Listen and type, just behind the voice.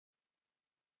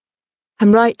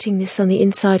I'm writing this on the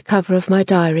inside cover of my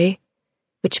diary,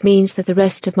 which means that the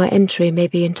rest of my entry may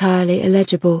be entirely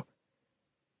illegible.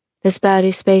 There's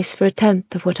barely space for a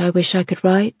tenth of what I wish I could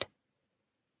write.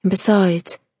 And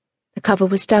besides, the cover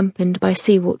was dampened by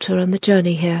seawater on the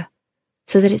journey here,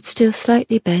 so that it's still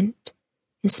slightly bent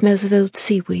and smells of old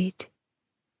seaweed.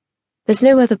 There's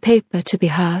no other paper to be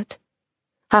had.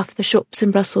 Half the shops in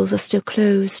Brussels are still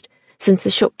closed, since the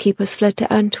shopkeepers fled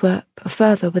to Antwerp or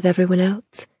further with everyone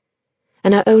else,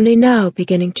 and are only now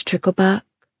beginning to trickle back.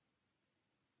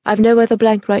 I've no other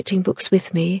blank writing books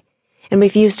with me, and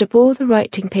we've used up all the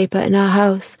writing paper in our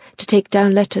house to take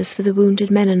down letters for the wounded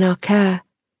men in our care.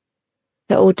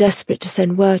 They're all desperate to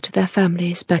send word to their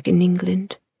families back in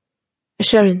England.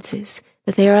 Assurances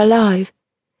that they are alive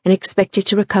and expected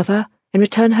to recover and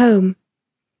return home,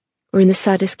 or in the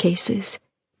saddest cases,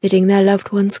 bidding their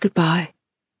loved ones goodbye.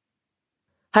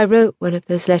 I wrote one of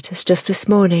those letters just this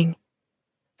morning,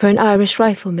 for an Irish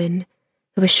rifleman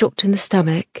who was shot in the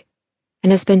stomach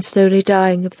and has been slowly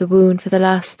dying of the wound for the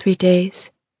last 3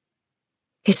 days.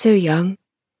 He's so young,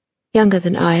 younger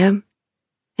than I am,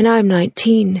 and I'm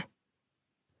 19.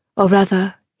 Or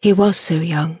rather, he was so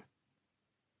young.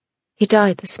 He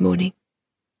died this morning,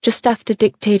 just after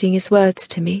dictating his words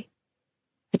to me,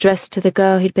 addressed to the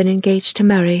girl he'd been engaged to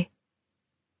marry.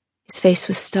 His face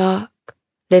was stark,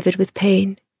 livid with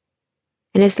pain,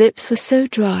 and his lips were so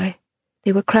dry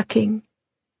they were cracking,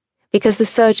 because the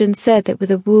surgeon said that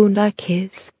with a wound like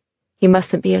his, he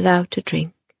mustn't be allowed to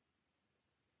drink.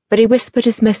 But he whispered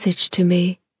his message to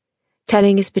me,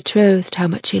 telling his betrothed how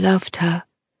much he loved her,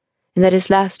 and that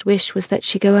his last wish was that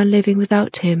she go on living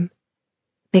without him,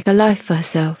 make a life for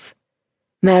herself,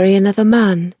 marry another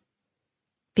man,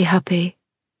 be happy.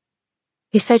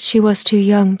 He said she was too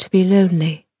young to be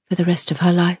lonely for the rest of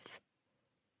her life.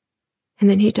 And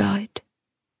then he died.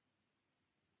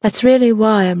 That's really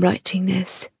why I'm writing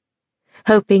this,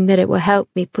 hoping that it will help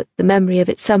me put the memory of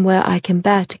it somewhere I can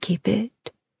bear to keep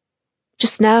it.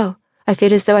 Just now, I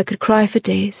feel as though I could cry for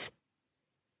days,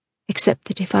 except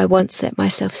that if I once let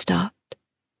myself start,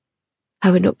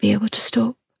 I would not be able to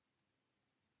stop.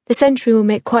 This entry will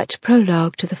make quite a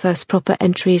prologue to the first proper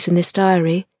entries in this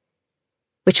diary,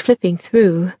 which, flipping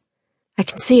through, I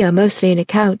can see are mostly an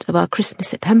account of our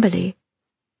Christmas at Pemberley.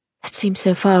 That seems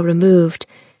so far removed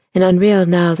and unreal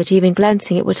now that even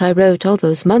glancing at what I wrote all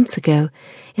those months ago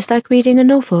is like reading a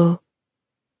novel,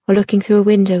 or looking through a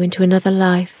window into another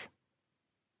life.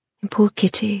 And poor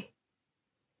Kitty.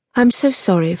 I'm so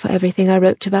sorry for everything I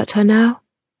wrote about her now.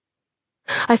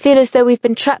 I feel as though we've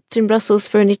been trapped in Brussels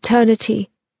for an eternity,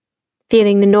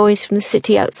 feeling the noise from the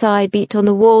city outside beat on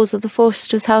the walls of the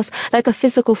Forster's house like a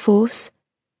physical force.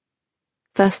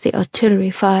 First the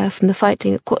artillery fire from the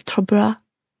fighting at Quatre Bras,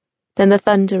 then the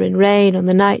thunder and rain on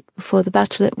the night before the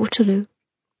battle at Waterloo.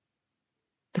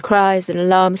 The cries and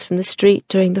alarms from the street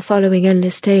during the following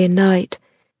endless day and night,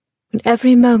 when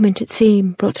every moment it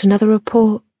seemed brought another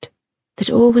report that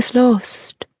all was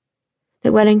lost,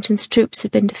 that Wellington's troops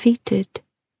had been defeated,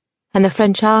 and the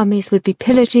French armies would be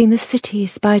pillaging the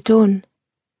cities by dawn.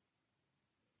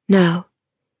 Now,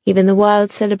 even the wild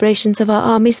celebrations of our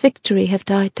army's victory have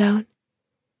died down,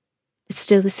 but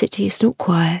still the city is not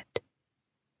quiet.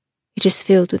 It is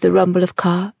filled with the rumble of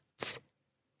carts,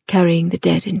 carrying the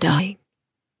dead and dying,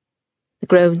 the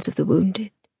groans of the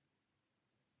wounded.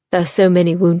 There are so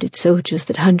many wounded soldiers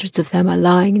that hundreds of them are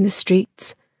lying in the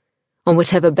streets, on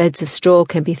whatever beds of straw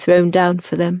can be thrown down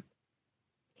for them.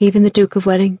 Even the Duke of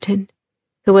Wellington,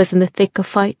 who was in the thick of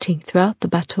fighting throughout the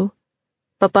battle,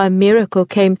 but by miracle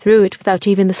came through it without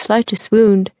even the slightest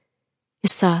wound,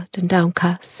 is sad and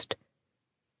downcast.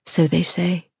 So they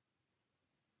say.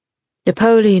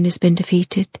 Napoleon has been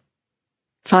defeated,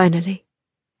 finally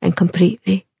and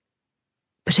completely,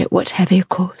 but at what heavy a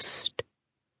cost.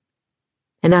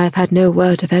 And I have had no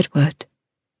word of Edward,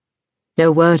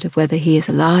 no word of whether he is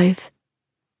alive,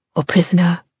 or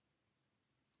prisoner,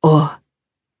 or...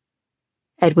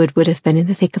 Edward would have been in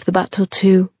the thick of the battle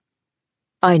too.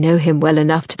 I know him well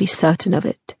enough to be certain of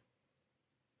it.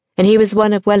 And he was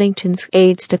one of Wellington's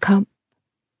aides-de-camp.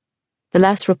 The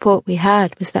last report we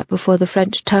had was that before the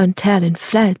French turned tail and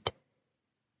fled,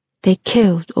 they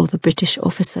killed all the British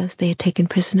officers they had taken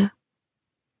prisoner.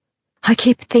 I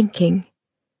keep thinking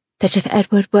that if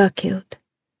Edward were killed,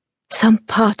 some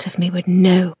part of me would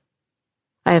know.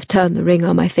 I have turned the ring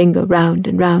on my finger round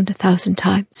and round 1,000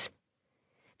 times,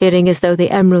 feeling as though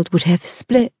the emerald would have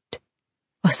split,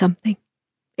 or something,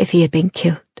 if he had been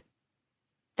killed.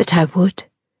 That I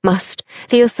must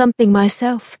feel something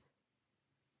myself.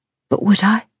 But would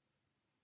I?